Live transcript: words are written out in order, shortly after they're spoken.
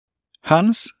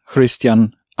Hans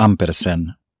Christian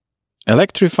Ampersen.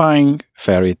 Electrifying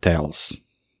Fairy Tales.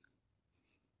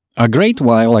 A great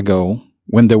while ago,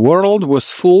 when the world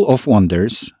was full of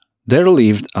wonders, there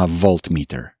lived a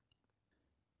voltmeter.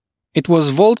 It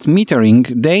was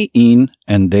voltmetering day in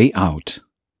and day out,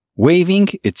 waving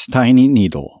its tiny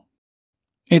needle.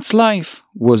 Its life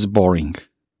was boring,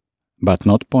 but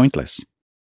not pointless.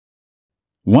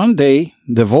 One day,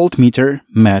 the voltmeter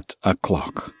met a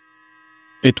clock.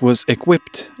 It was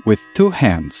equipped with 2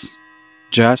 hands,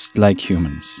 just like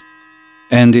humans,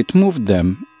 and it moved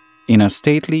them in a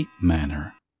stately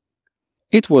manner.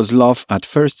 It was love at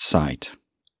first sight.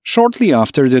 Shortly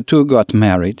after, the two got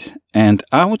married, and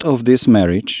out of this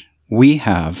marriage, we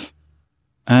have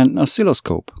an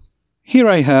oscilloscope. Here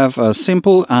I have a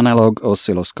simple analog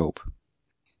oscilloscope.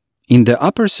 In the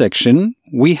upper section,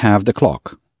 we have the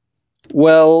clock.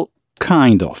 Well,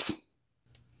 kind of.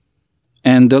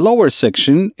 And the lower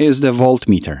section is the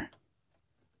voltmeter.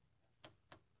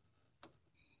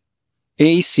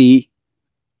 AC,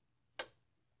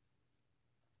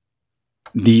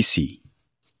 DC.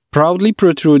 Proudly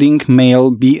protruding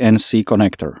male BNC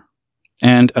connector.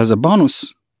 And as a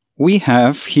bonus, we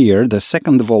have here the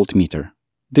second voltmeter.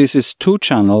 This is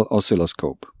 2-channel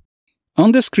oscilloscope.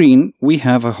 On the screen, we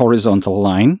have a horizontal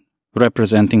line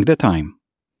representing the time.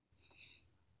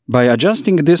 By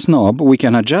adjusting this knob, we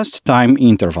can adjust time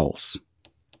intervals.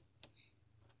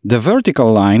 The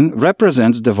vertical line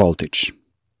represents the voltage,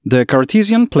 the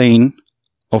Cartesian plane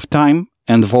of time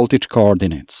and voltage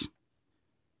coordinates.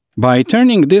 By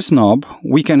turning this knob,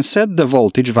 we can set the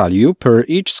voltage value per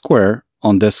each square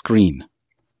on the screen.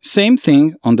 Same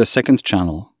thing on the second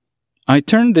channel. I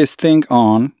turn this thing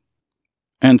on,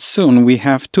 and soon we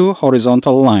have 2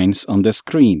 horizontal lines on the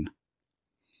screen.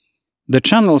 The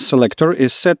channel selector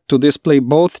is set to display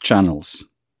both channels.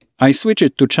 I switch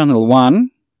it to channel 1,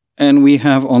 and we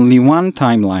have only one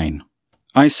timeline.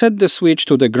 I set the switch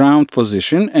to the ground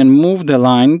position and move the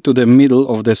line to the middle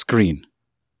of the screen.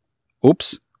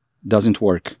 Oops, doesn't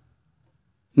work.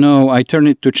 No, I turn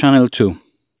it to channel 2.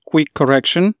 Quick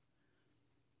correction.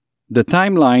 The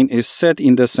timeline is set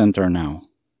in the center now.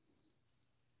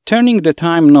 Turning the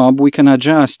time knob, we can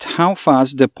adjust how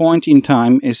fast the point in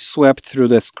time is swept through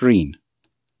the screen.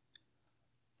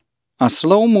 A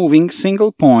slow-moving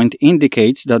single point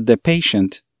indicates that the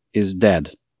patient is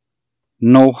dead.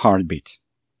 No heartbeat.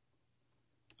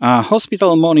 A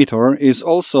hospital monitor is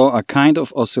also a kind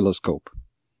of oscilloscope.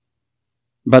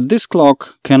 But this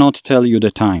clock cannot tell you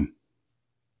the time.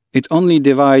 It only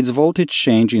divides voltage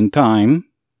change in time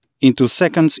into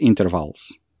seconds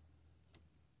intervals.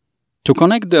 To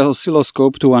connect the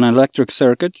oscilloscope to an electric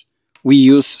circuit, we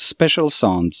use special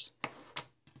sondes.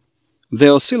 The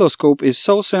oscilloscope is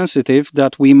so sensitive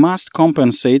that we must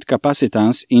compensate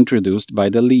capacitance introduced by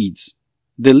the leads.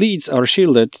 The leads are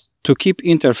shielded to keep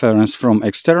interference from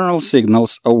external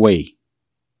signals away.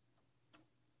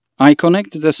 I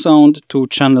connect the sonde to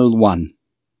channel 1.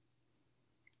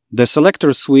 The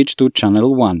selector switch to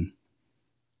channel 1.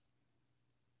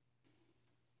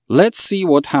 Let's see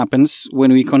what happens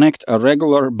when we connect a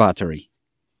regular battery.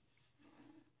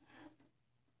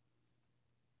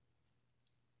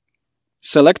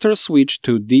 Selector switch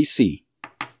to DC.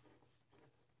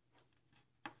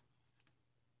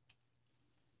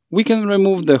 We can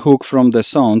remove the hook from the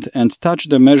sonde and touch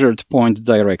the measured point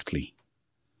directly.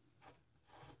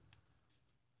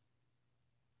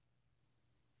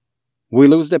 We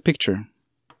lose the picture.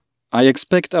 I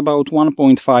expect about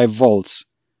 1.5 volts,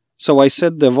 so I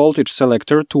set the voltage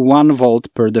selector to 1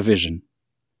 volt per division.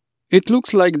 It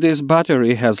looks like this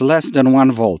battery has less than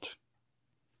 1 volt.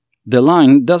 The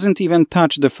line doesn't even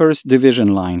touch the first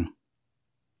division line.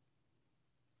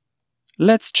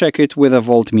 Let's check it with a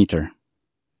voltmeter.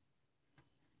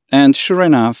 And sure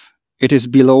enough, it is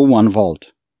below 1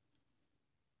 volt.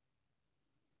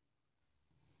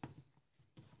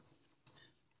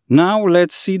 Now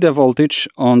let's see the voltage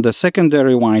on the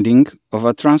secondary winding of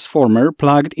a transformer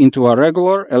plugged into a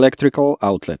regular electrical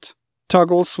outlet.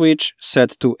 Toggle switch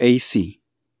set to AC.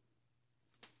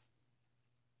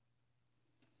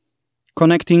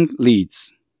 Connecting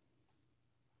leads.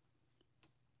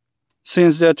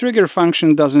 Since the trigger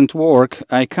function doesn't work,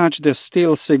 I catch the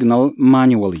still signal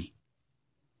manually.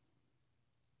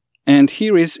 And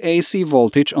here is AC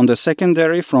voltage on the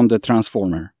secondary from the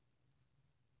transformer.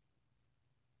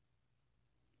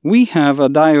 We have a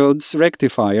diode's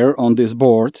rectifier on this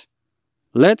board.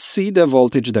 Let's see the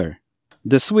voltage there.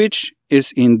 The switch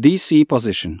is in DC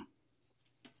position.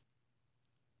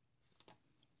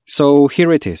 So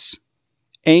here it is.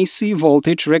 AC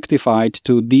voltage rectified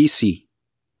to DC.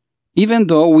 Even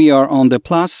though we are on the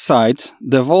plus side,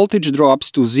 the voltage drops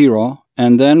to 0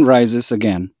 and then rises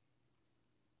again.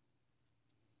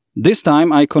 This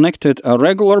time I connected a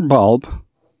regular bulb,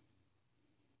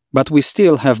 but we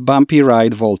still have bumpy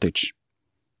ride voltage.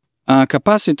 A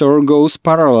capacitor goes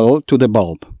parallel to the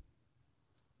bulb.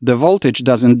 The voltage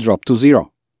doesn't drop to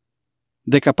 0.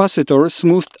 The capacitor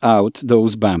smoothed out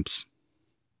those bumps.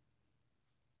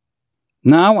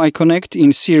 Now I connect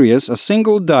in series a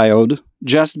single diode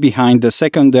just behind the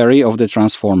secondary of the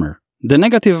transformer. The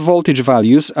negative voltage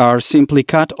values are simply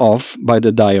cut off by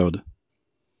the diode.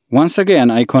 Once again,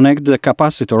 I connect the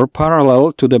capacitor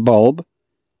parallel to the bulb,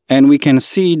 and we can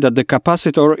see that the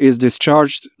capacitor is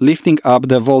discharged, lifting up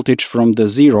the voltage from the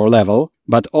 0 level,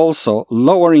 but also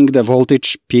lowering the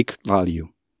voltage peak value.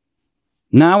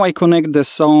 Now I connect the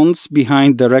zones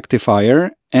behind the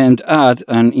rectifier and add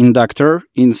an inductor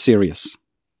in series.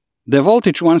 The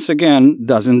voltage once again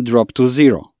doesn't drop to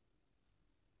 0.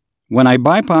 When I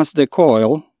bypass the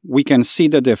coil, we can see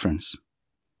the difference.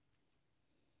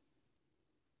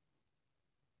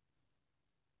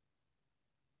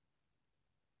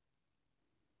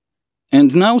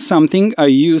 And now something I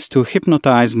use to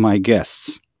hypnotize my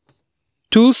guests.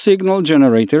 2 signal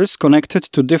generators connected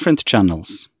to different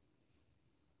channels.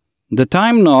 The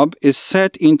time knob is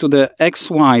set into the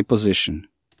XY position.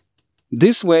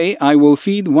 This way I will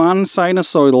feed one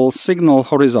sinusoidal signal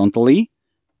horizontally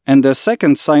and the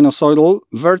second sinusoidal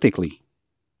vertically.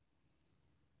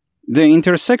 The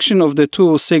intersection of the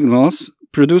 2 signals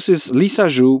produces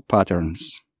Lissajous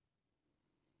patterns.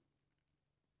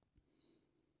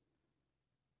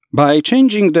 By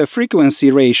changing the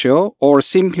frequency ratio or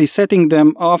simply setting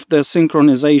them off the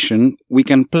synchronization, we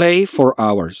can play for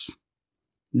hours.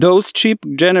 Those cheap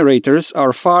generators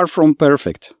are far from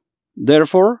perfect.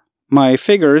 Therefore, my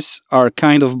figures are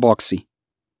kind of boxy.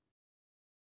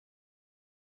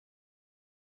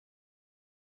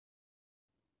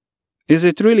 Is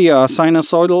it really a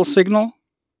sinusoidal signal?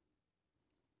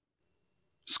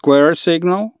 Square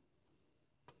signal?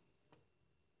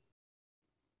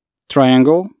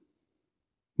 Triangle?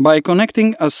 By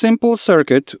connecting a simple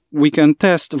circuit, we can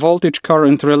test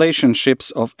voltage-current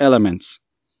relationships of elements.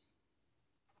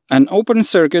 An open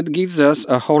circuit gives us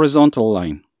a horizontal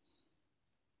line.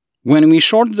 When we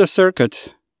short the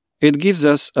circuit, it gives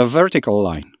us a vertical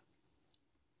line.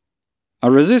 A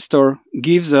resistor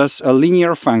gives us a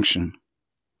linear function.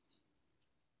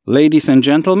 Ladies and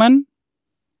gentlemen,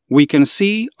 we can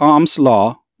see Ohm's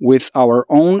law with our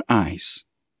own eyes.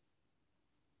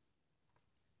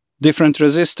 Different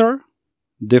resistor,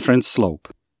 different slope.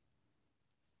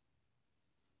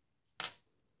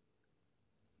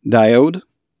 Diode.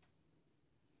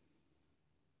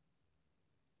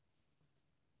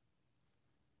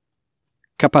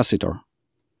 Capacitor.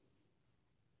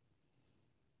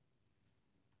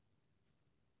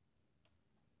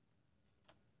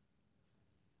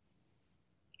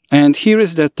 And here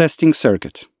is the testing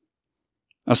circuit.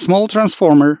 A small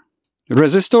transformer,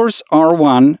 resistors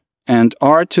R1 and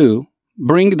R2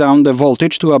 bring down the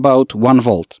voltage to about 1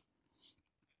 volt.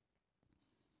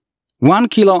 1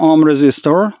 kilo ohm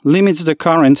resistor limits the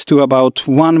current to about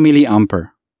 1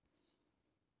 milliampere.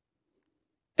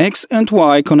 X and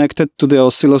Y connected to the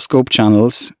oscilloscope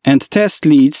channels, and test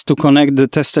leads to connect the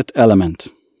tested element.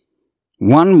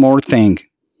 One more thing.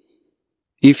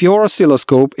 If your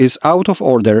oscilloscope is out of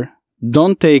order,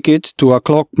 don't take it to a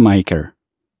clockmaker.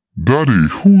 Daddy,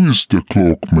 who is the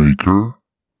clockmaker?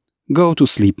 Go to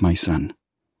sleep, my son.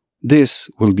 This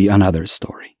will be another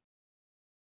story.